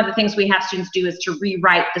students, one of the things we have students do is to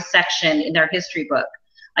rewrite the section in their history book.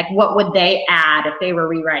 Like, what would they add if they were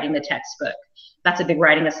rewriting the textbook? That's a big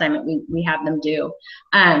writing assignment we have them do.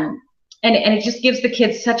 And it just gives the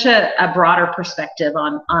kids such a broader perspective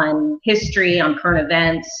on history, on current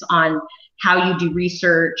events, on how you do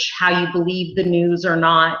research, how you believe the news or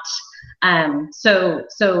not.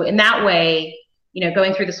 So in that way,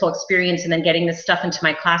 going through this whole experience and then getting this stuff into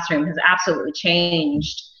my classroom has absolutely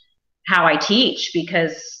changed how I teach,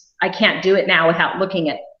 because I can't do it now without looking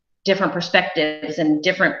at different perspectives and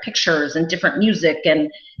different pictures and different music,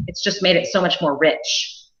 and it's just made it so much more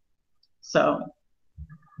rich. So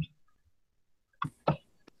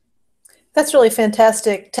that's really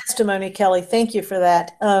fantastic testimony, Kelly. Thank you for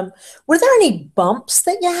that. Were there any bumps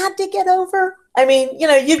that you had to get over?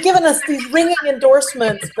 You've given us these ringing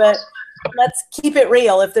endorsements, but let's keep it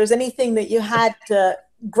real. If there's anything that you had to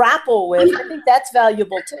grapple with, I think that's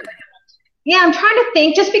valuable too. Yeah, I'm trying to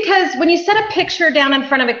think, just because when you set a picture down in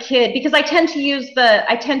front of a kid, because I tend to use the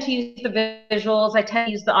visuals, I tend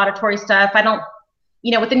to use the auditory stuff. I don't,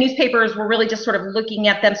 with the newspapers, we're really just sort of looking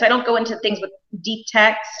at them, so I don't go into things with deep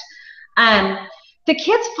text. The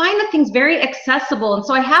kids find the things very accessible, and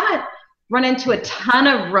so I haven't run into a ton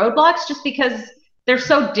of roadblocks, just because they're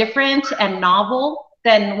so different and novel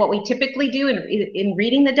than what we typically do in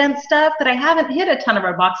reading the dense stuff, that I haven't hit a ton of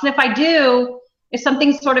roadblocks. And if I do, if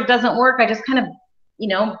something sort of doesn't work, I just kind of,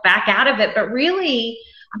 back out of it. But really,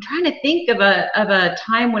 I'm trying to think of a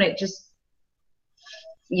time when it just,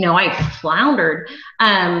 I floundered.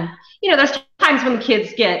 There's times when the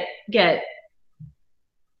kids get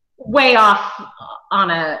way off on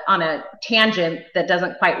a tangent that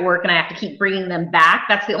doesn't quite work, and I have to keep bringing them back.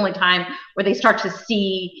 That's the only time where they start to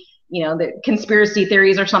see, the conspiracy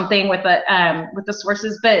theories or something with the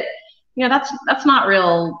sources. But that's not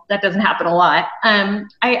real. That doesn't happen a lot.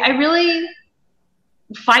 I really,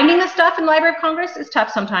 finding the stuff in the Library of Congress is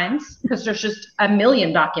tough sometimes, because there's just a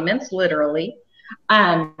million documents, literally.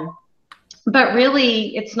 But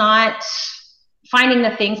really, it's not finding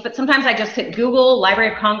the things, but sometimes I just hit Google,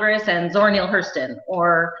 Library of Congress, and Zora Neale Hurston,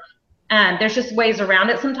 or there's just ways around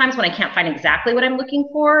it sometimes when I can't find exactly what I'm looking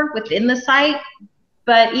for within the site.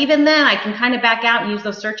 But even then, I can kind of back out and use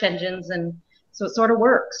those search engines, and so it sort of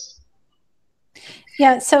works.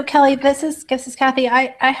 Yeah, so Kelly, this is Kathy.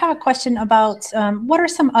 I have a question about what are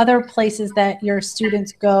some other places that your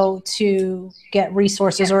students go to get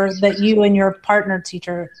resources, or that you and your partner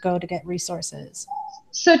teacher go to get resources?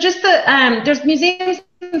 So just there's museums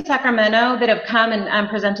in Sacramento that have come and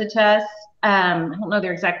presented to us. I don't know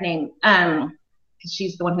their exact name because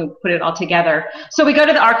she's the one who put it all together. So we go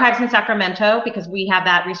to the archives in Sacramento because we have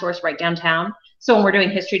that resource right downtown. So when we're doing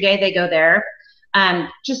History Day, they go there.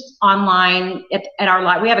 Just online at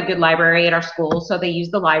our we have a good library at our school, so they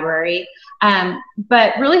use the library.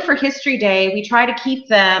 But really for History Day, we try to keep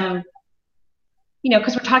them,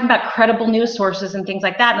 because we're talking about credible news sources and things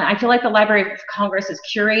like that. And I feel like the Library of Congress is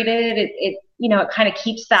curated. It kind of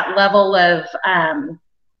keeps that level of,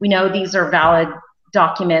 we know these are valid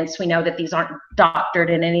documents. We know that these aren't doctored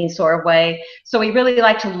in any sort of way. So we really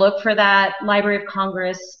like to look for that Library of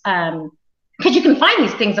Congress, because you can find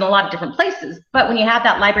these things in a lot of different places. But when you have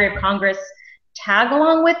that Library of Congress tag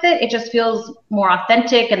along with it, it just feels more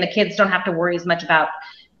authentic, and the kids don't have to worry as much about,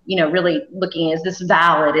 really looking, is this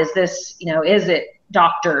valid? Is this, is it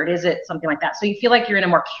doctored? Is it something like that? So you feel like you're in a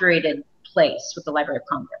more curated place with the Library of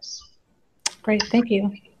Congress. Great, thank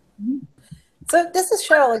you. So this is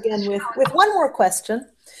Cheryl again with one more question.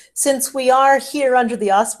 Since we are here under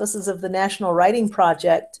the auspices of the National Writing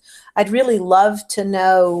Project, I'd really love to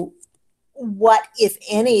know what, if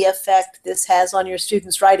any, effect this has on your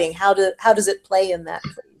students' writing. How does it play in that,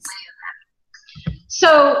 please?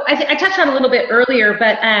 So I touched on it a little bit earlier,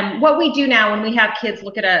 but what we do now when we have kids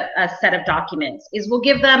look at a set of documents is we'll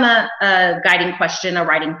give them a guiding question, a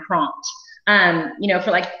writing prompt.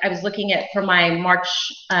 For like, I was looking at for my March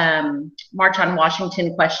on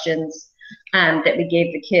Washington questions that we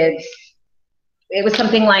gave the kids. It was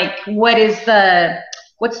something like, what's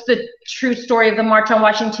the true story of the March on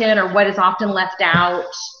Washington, or what is often left out?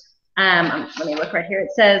 Let me look right here.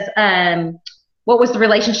 It says, what was the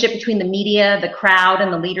relationship between the media, the crowd,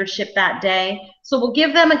 and the leadership that day? So we'll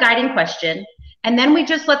give them a guiding question, and then we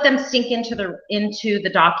just let them sink into the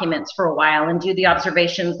documents for a while and do the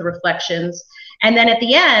observations, the reflections. And then at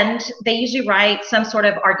the end, they usually write some sort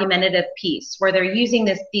of argumentative piece where they're using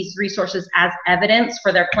these resources as evidence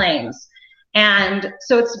for their claims. And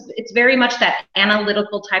so it's very much that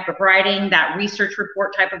analytical type of writing, that research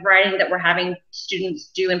report type of writing that we're having students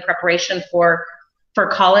do in preparation for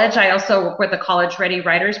college. I also work with the College Ready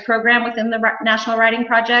Writers program within the National Writing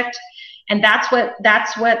Project. And that's what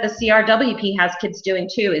the CRWP has kids doing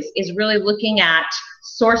too, is really looking at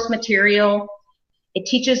source material. It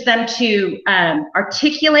teaches them to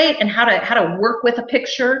articulate and how to work with a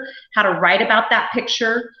picture, how to write about that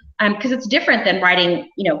picture. Because it's different than writing,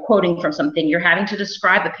 quoting from something. You're having to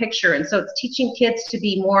describe a picture. And so it's teaching kids to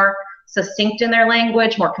be more succinct in their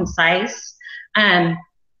language, more concise.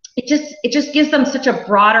 It just gives them such a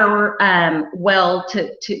broader well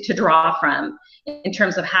to draw from in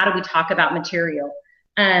terms of how do we talk about material.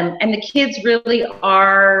 And the kids really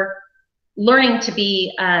are learning to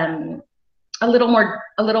be a little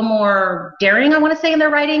more daring, I want to say, in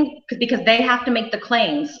their writing, because they have to make the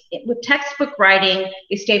claims. With textbook writing,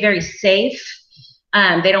 they stay very safe.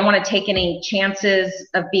 They don't want to take any chances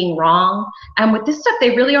of being wrong. And with this stuff,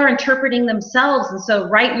 they really are interpreting themselves. And so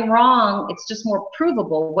right and wrong, it's just more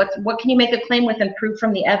provable. What can you make a claim with and prove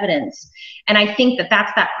from the evidence? And I think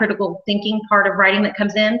that's that critical thinking part of writing that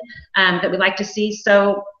comes in that we like to see.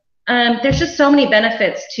 So there's just so many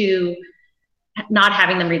benefits to not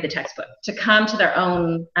having them read the textbook, to come to their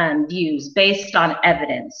own views based on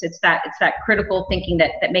evidence. It's that critical thinking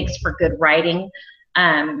that makes for good writing.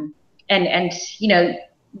 And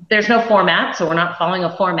there's no format, so we're not following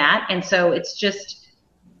a format. And so it's just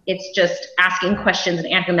asking questions and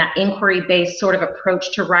answering, that inquiry-based sort of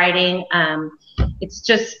approach to writing. It's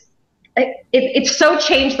so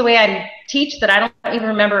changed the way I teach that I don't even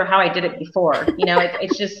remember how I did it before.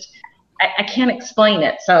 It's just, I can't explain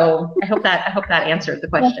it. So I hope that answered the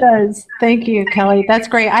question. That does. Thank you, Kelly. That's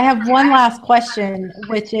great. I have one last question,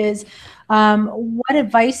 which is, what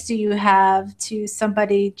advice do you have to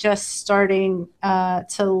somebody just starting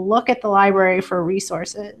to look at the library for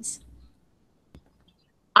resources?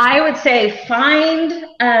 I would say find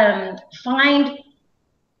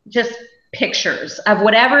just pictures of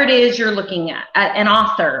whatever it is you're looking at, an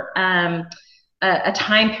author, a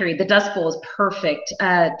time period. The Dust Bowl is perfect.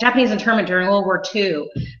 Japanese internment during World War II,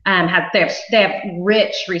 they have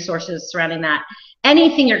rich resources surrounding that.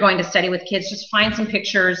 Anything you're going to study with kids, just find some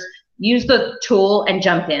pictures, use the tool, and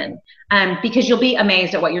jump in, because you'll be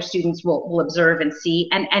amazed at what your students will observe and see,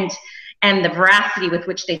 and the veracity with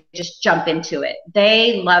which they just jump into it.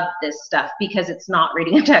 They love this stuff because it's not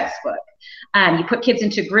reading a textbook. You put kids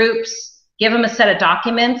into groups, give them a set of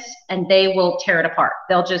documents, and they will tear it apart.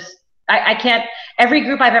 They'll just, I can't, every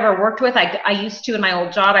group I've ever worked with, I used to in my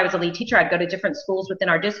old job, I was a lead teacher, I'd go to different schools within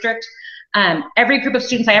our district. Every group of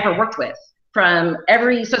students I ever worked with, from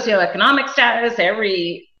every socioeconomic status,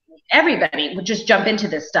 everybody would just jump into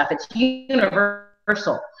this stuff. It's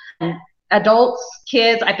universal. And adults,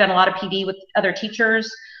 kids, I've done a lot of PD with other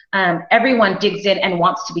teachers. Everyone digs in and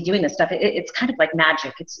wants to be doing this stuff. It's kind of like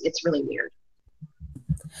magic. It's really weird.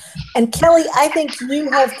 And Kelly, I think you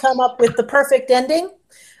have come up with the perfect ending.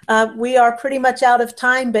 We are pretty much out of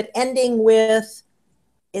time, but ending with,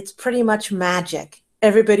 it's pretty much magic.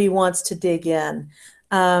 Everybody wants to dig in.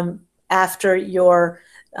 After your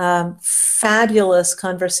fabulous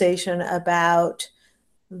conversation about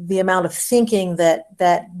the amount of thinking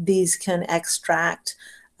that these can extract,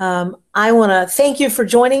 I want to thank you for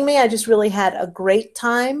joining me. I just really had a great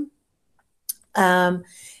time.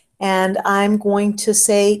 And I'm going to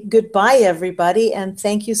say goodbye, everybody, and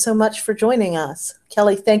thank you so much for joining us.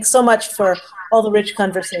 Kelly, thanks so much for all the rich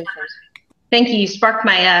conversations. Thank you. You sparked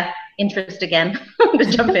my interest again to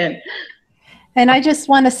jump in. And I just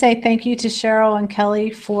want to say thank you to Cheryl and Kelly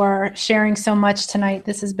for sharing so much tonight.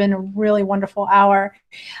 This has been a really wonderful hour.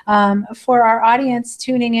 For our audience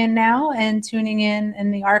tuning in now and tuning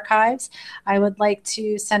in the archives, I would like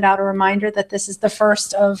to send out a reminder that this is the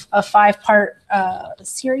first of a 5-part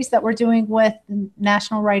series that we're doing with the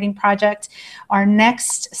National Writing Project. Our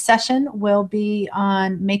next session will be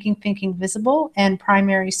on making thinking visible and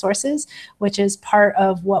primary sources, which is part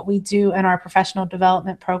of what we do in our professional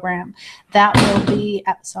development program. That will be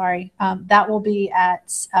at, that will be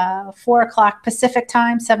at 4 o'clock Pacific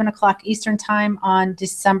time, 7 o'clock Eastern time on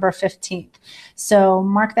December 15th. So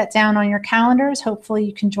mark that down on your calendars. Hopefully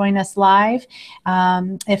you can join us live.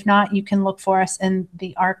 If not, you can look for us in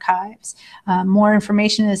the archives. More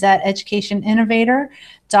information is at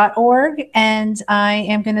educationinnovator.org. And I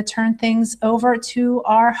am going to turn things over to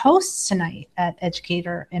our hosts tonight at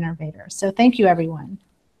Educator Innovator. So thank you, everyone.